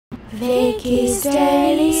Vicky's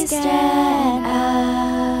Daily Stand-Up.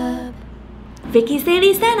 Vicky's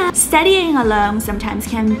Daily Stand-Up. Studying alone sometimes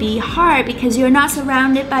can be hard because you're not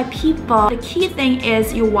surrounded by people. The key thing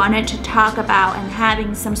is you wanted to talk about and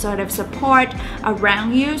having some sort of support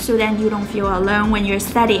around you so then you don't feel alone when you're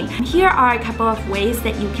studying. Here are a couple of ways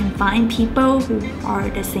that you can find people who are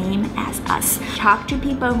the same as us. Talk to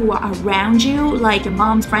people who are around you, like your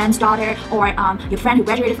mom's friend's daughter or your friend who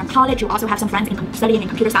graduated from college. You also have some friends studying in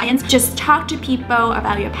computer science. Just talk to people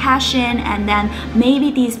about your passion, and then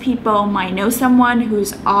maybe these people might know someone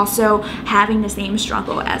who's also having the same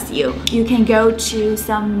struggle as you. You can go to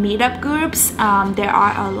some meetup groups. There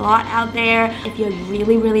are a lot out there if you're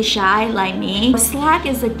really shy like me. Slack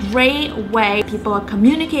is a great way. People are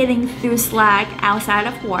communicating through Slack outside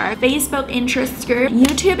of work. Facebook interest group.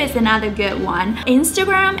 YouTube is another good one.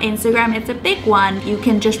 Instagram is a big one. You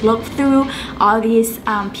can just look through all these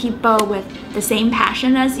people with the same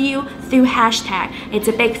passion as you through hashtag. It's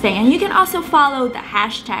a big thing, and you can also follow the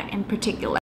hashtag in particular.